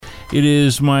It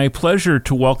is my pleasure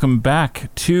to welcome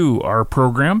back to our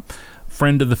program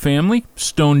friend of the family,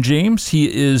 Stone James.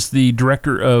 He is the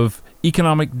Director of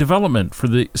Economic Development for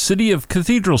the city of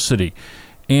Cathedral City.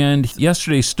 And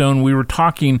yesterday, Stone, we were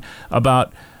talking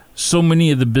about so many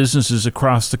of the businesses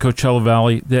across the Coachella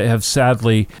Valley that have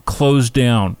sadly closed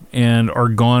down and are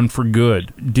gone for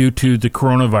good due to the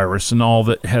coronavirus and all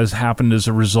that has happened as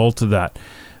a result of that.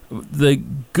 The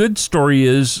good story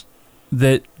is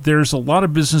that there's a lot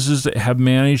of businesses that have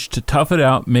managed to tough it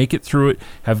out, make it through it,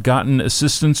 have gotten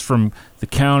assistance from the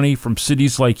county, from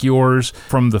cities like yours,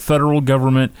 from the federal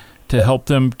government to help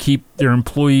them keep their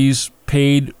employees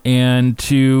paid and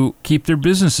to keep their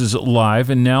businesses alive.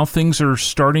 And now things are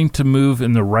starting to move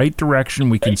in the right direction.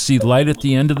 We can see light at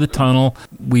the end of the tunnel.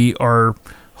 We are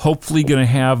hopefully going to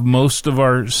have most of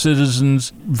our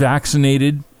citizens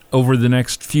vaccinated over the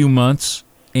next few months,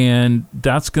 and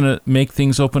that's going to make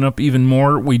things open up even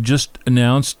more. We just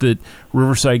announced that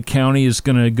Riverside County is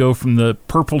going to go from the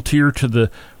purple tier to the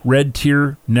red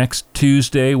tier next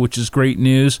Tuesday, which is great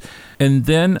news. And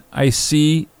then I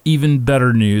see even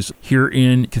better news here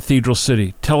in Cathedral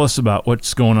City. Tell us about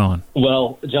what's going on.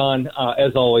 Well, John,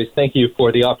 as always, thank you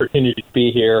for the opportunity to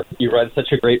be here. You run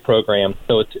such a great program,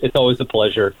 so it's always a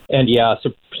pleasure. And yeah, so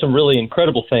some really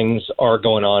incredible things are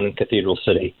going on in Cathedral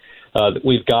City.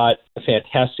 We've got a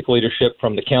fantastic leadership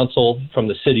from the council, from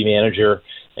the city manager,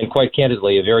 and quite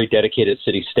candidly, a very dedicated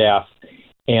city staff.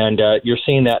 And you're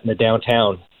seeing that in the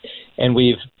downtown. And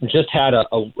we've just had a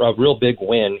real big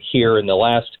win here in the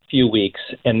last few weeks,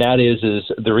 and that is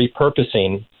the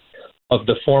repurposing of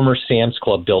the former Sam's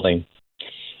Club building.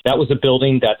 That was a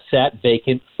building that sat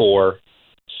vacant for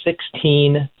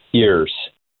 16 years.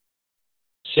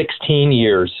 16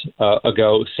 years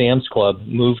ago, Sam's Club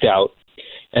moved out,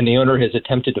 and the owner has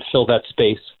attempted to fill that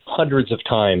space hundreds of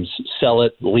times, sell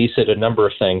it, lease it, a number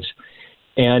of things.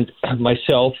 And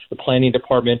myself, the planning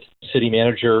department, city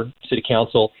manager, city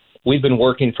council, we've been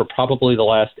working for probably the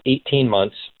last 18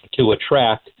 months to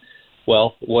attract,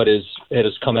 well, it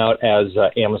has come out as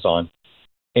Amazon.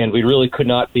 And we really could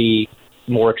not be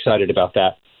more excited about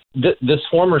that. This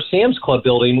former Sam's Club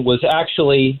building was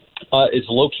actually is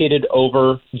located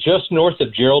over just north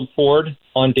of Gerald Ford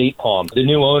on Date Palm. The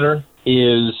new owner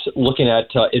is looking at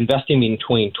investing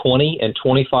between $20 and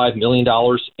 $25 million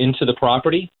into the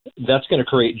property. That's going to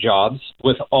create jobs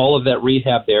with all of that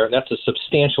rehab there. That's a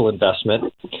substantial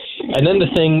investment. And then the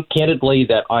thing, candidly,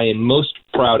 that I am most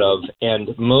proud of and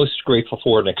most grateful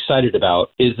for and excited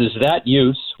about is that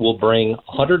use will bring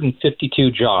 152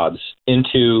 jobs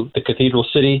into the Cathedral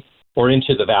City or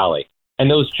into the Valley. And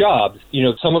those jobs,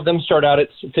 some of them start out at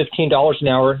 $15 an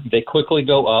hour. They quickly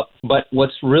go up. But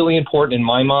what's really important in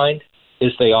my mind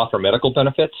is they offer medical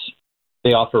benefits.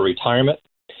 They offer retirement.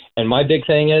 And my big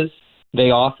thing is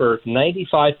they offer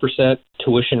 95%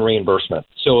 tuition reimbursement.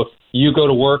 So if you go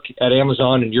to work at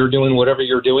Amazon and you're doing whatever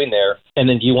you're doing there, and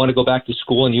then you want to go back to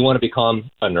school and you want to become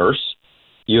a nurse,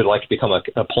 you would like to become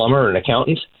a plumber or an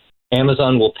accountant,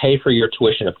 Amazon will pay for your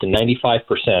tuition up to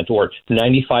 95% or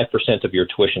 95% of your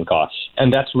tuition costs.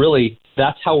 And that's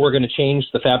how we're going to change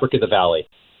the fabric of the Valley.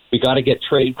 We got to get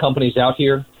trade companies out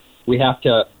here. We have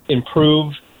to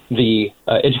improve the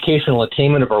educational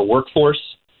attainment of our workforce,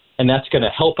 and that's going to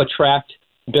help attract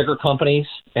bigger companies.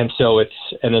 And so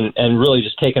and really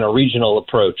just taking a regional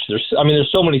approach. There's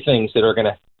so many things that are going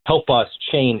to help us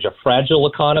change a fragile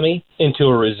economy into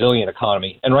a resilient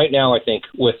economy. And right now, I think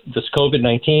with this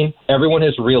COVID-19, everyone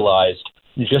has realized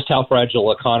just how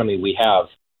fragile economy we have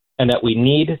and that we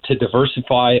need to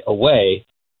diversify away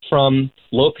from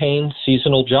low-paying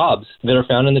seasonal jobs that are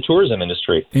found in the tourism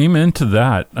industry. Amen to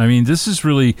that. I mean, this is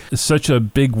really such a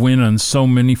big win on so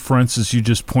many fronts, as you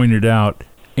just pointed out.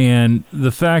 And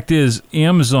the fact is,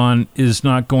 Amazon is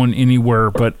not going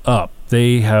anywhere but up.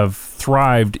 They have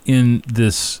thrived in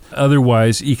this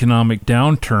otherwise economic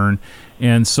downturn.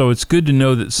 And so it's good to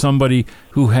know that somebody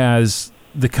who has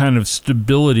the kind of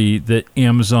stability that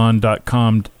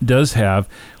Amazon.com does have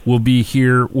will be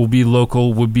here, will be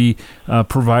local, will be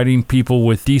providing people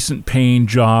with decent paying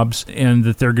jobs, and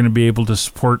that they're going to be able to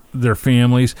support their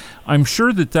families. I'm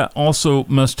sure that also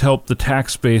must help the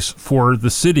tax base for the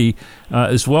city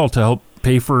as well, to help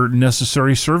pay for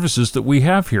necessary services that we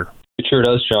have here. It sure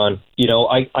does, Sean.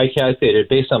 I calculated,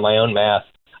 based on my own math,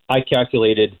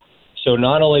 so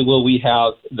not only will we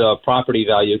have the property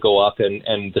value go up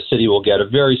and the city will get a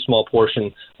very small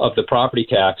portion of the property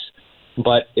tax,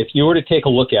 but if you were to take a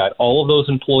look at all of those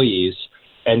employees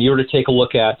and you were to take a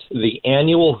look at the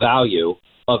annual value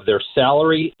of their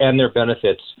salary and their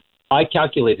benefits, I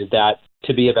calculated that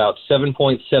to be about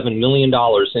 $7.7 million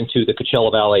into the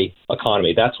Coachella Valley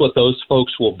economy. That's what those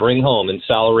folks will bring home in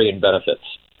salary and benefits.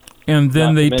 And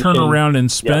then they turn around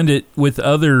and spend it with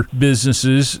other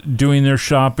businesses doing their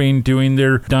shopping, doing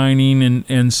their dining,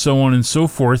 and so on and so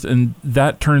forth. And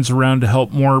that turns around to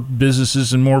help more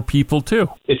businesses and more people, too.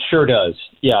 It sure does.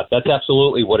 Yeah, that's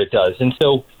absolutely what it does. And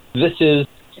so this is,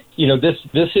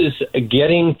 this is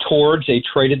getting towards a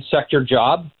traded sector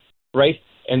job, right?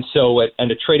 And so,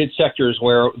 and a traded sector is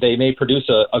where they may produce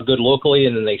a good locally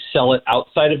and then they sell it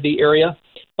outside of the area,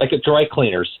 like at dry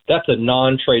cleaners. That's a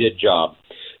non-traded job.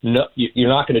 No, you're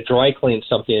not going to dry clean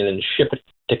something and then ship it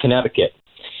to Connecticut,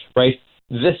 right?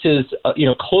 This is,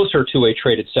 closer to a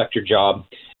traded sector job.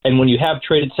 And when you have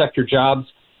traded sector jobs,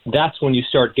 that's when you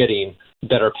start getting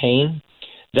better paying.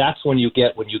 That's when you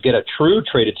get a true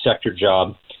traded sector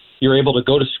job, you're able to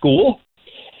go to school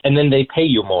and then they pay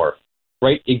you more,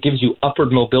 right? It gives you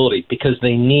upward mobility because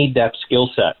they need that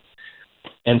skill set.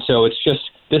 And so it's just,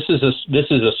 this is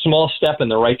a small step in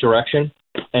the right direction.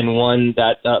 And one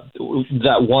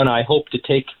that one I hope to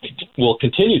take, will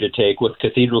continue to take with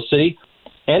Cathedral City,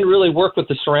 and really work with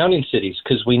the surrounding cities,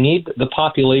 because we need the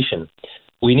population.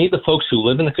 We need the folks who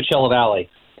live in the Coachella Valley.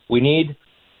 We need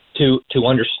to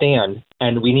understand,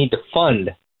 and we need to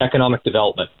fund economic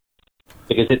development,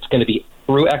 because it's going to be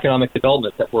through economic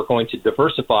development that we're going to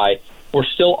diversify. We're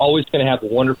still always going to have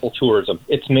wonderful tourism.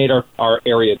 It's made our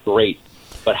area great.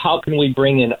 But how can we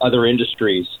bring in other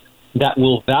industries that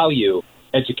will value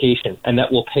education and that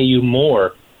will pay you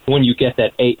more when you get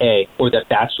that AA or that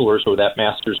bachelor's or that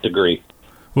master's degree?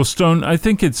 Well, Stone, I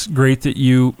think it's great that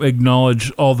you acknowledge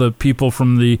all the people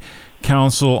from the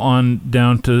council on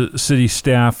down to city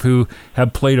staff who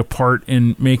have played a part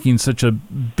in making such a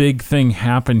big thing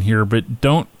happen here, but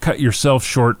don't cut yourself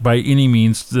short by any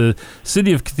means. The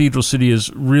city of Cathedral City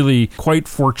is really quite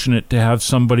fortunate to have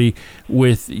somebody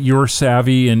with your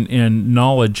savvy and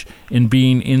knowledge in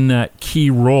being in that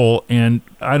key role, and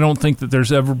I don't think that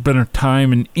there's ever been a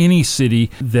time in any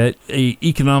city that a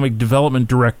economic development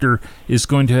director is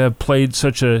going to have played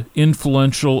such a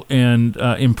influential and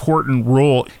important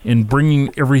role in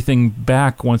bringing everything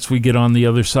back once we get on the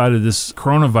other side of this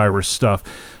coronavirus stuff.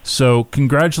 So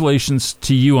congratulations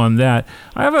to you on that.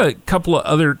 I have a couple of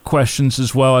other questions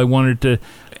as well I wanted to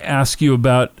ask you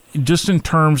about, just in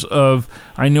terms of,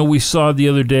 I know we saw the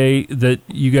other day that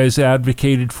you guys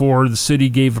advocated for, the city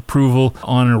gave approval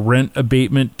on a rent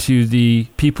abatement to the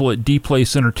people at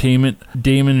D-Place Entertainment,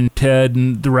 Damon and Ted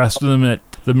and the rest of them at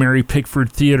the Mary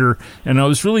Pickford Theater, and I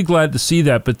was really glad to see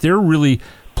that, but they're really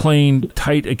playing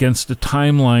tight against a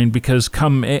timeline, because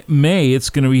come May, it's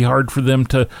going to be hard for them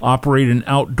to operate an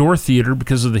outdoor theater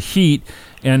because of the heat,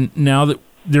 and now that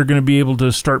they're going to be able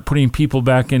to start putting people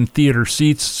back in theater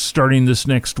seats starting this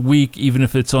next week, even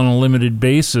if it's on a limited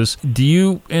basis. Do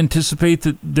you anticipate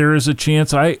that there is a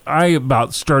chance? I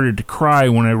about started to cry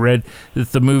when I read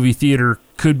that the movie theater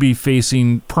could be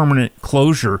facing permanent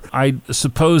closure. I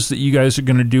suppose that you guys are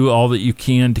going to do all that you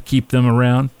can to keep them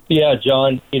around. Yeah,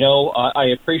 John, I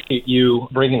appreciate you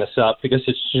bringing this up, because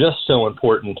it's just so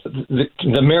important.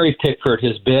 The Mary Pickford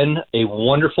has been a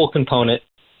wonderful component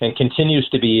and continues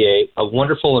to be a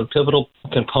wonderful and pivotal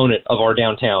component of our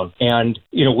downtown. And,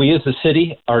 we as a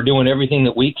city are doing everything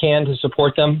that we can to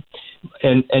support them.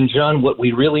 And John, what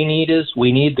we really need is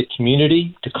we need the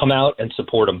community to come out and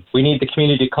support them. We need the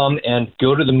community to come and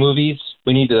go to the movies.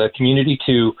 We need the community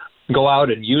to go out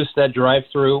and use that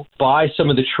drive-through, buy some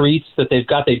of the treats that they've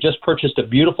got. They just purchased a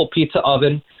beautiful pizza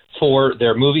oven for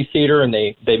their movie theater, and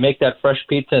they make that fresh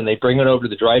pizza and they bring it over to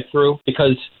the drive-through,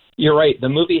 because you're right, the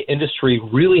movie industry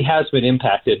really has been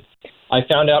impacted. I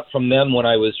found out from them when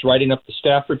I was writing up the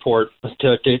staff report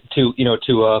to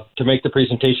make the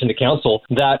presentation to council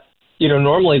that,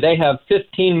 normally they have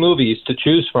 15 movies to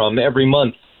choose from every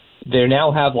month. They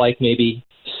now have maybe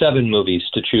 7 movies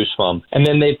to choose from. And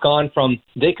then they've gone from,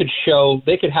 they could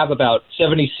have about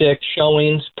 76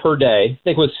 showings per day. I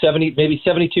think it was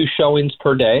 72 showings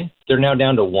per day. They're now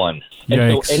down to 1. And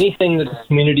Yikes. So anything that the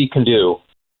community can do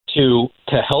to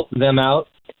help them out,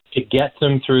 to get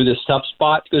them through this tough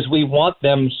spot, because we want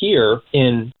them here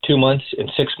in 2 months, in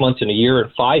 6 months, in a year,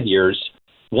 and 5 years,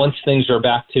 once things are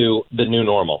back to the new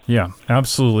normal. Yeah,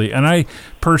 absolutely. And I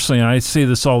personally, and I say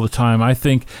this all the time, I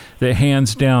think that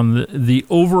hands down, the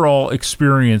overall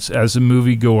experience as a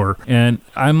moviegoer, and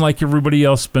I'm like everybody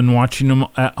else, been watching them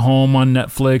at home on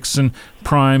Netflix and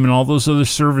Prime and all those other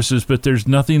services, but there's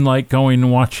nothing like going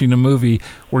and watching a movie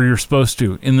where you're supposed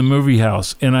to, in the movie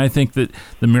house. And I think that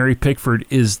the Mary Pickford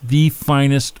is the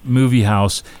finest movie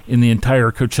house in the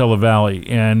entire Coachella Valley.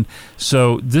 And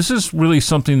so this is really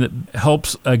something that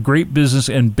helps a great business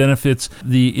and benefits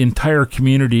the entire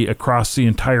community across the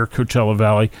entire Coachella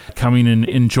Valley coming and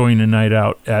enjoying a night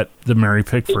out at the Mary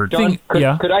Pickford. John, could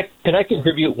I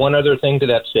contribute one other thing to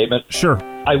that statement? Sure.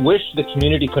 I wish the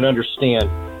community could understand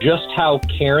just how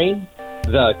caring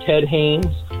the Ted Haynes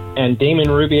and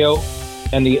Damon Rubio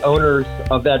and the owners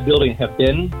of that building have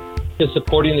been to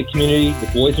supporting the community,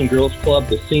 the Boys and Girls Club,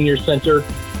 the Senior Center,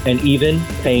 and even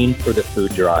paying for the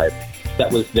food drive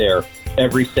that was there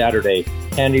every Saturday,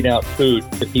 handing out food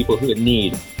to people who in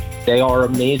need. They are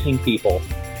amazing people.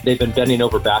 They've been bending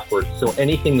over backwards. So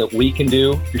anything that we can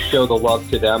do to show the love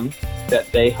to them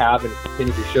that they have and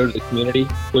continue to show to the community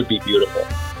would be beautiful.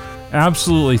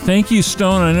 Absolutely. Thank you,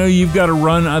 Stone. I know you've got to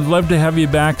run. I'd love to have you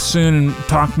back soon and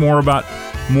talk more about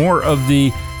more of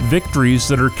the victories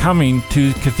that are coming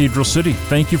to Cathedral City.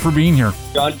 Thank you for being here.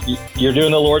 John, you're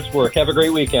doing the Lord's work. Have a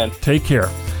great weekend. Take care.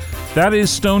 That is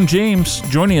Stone James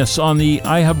joining us on the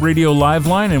iHub Radio Live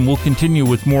line, and we'll continue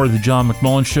with more of the John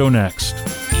McMullen Show next.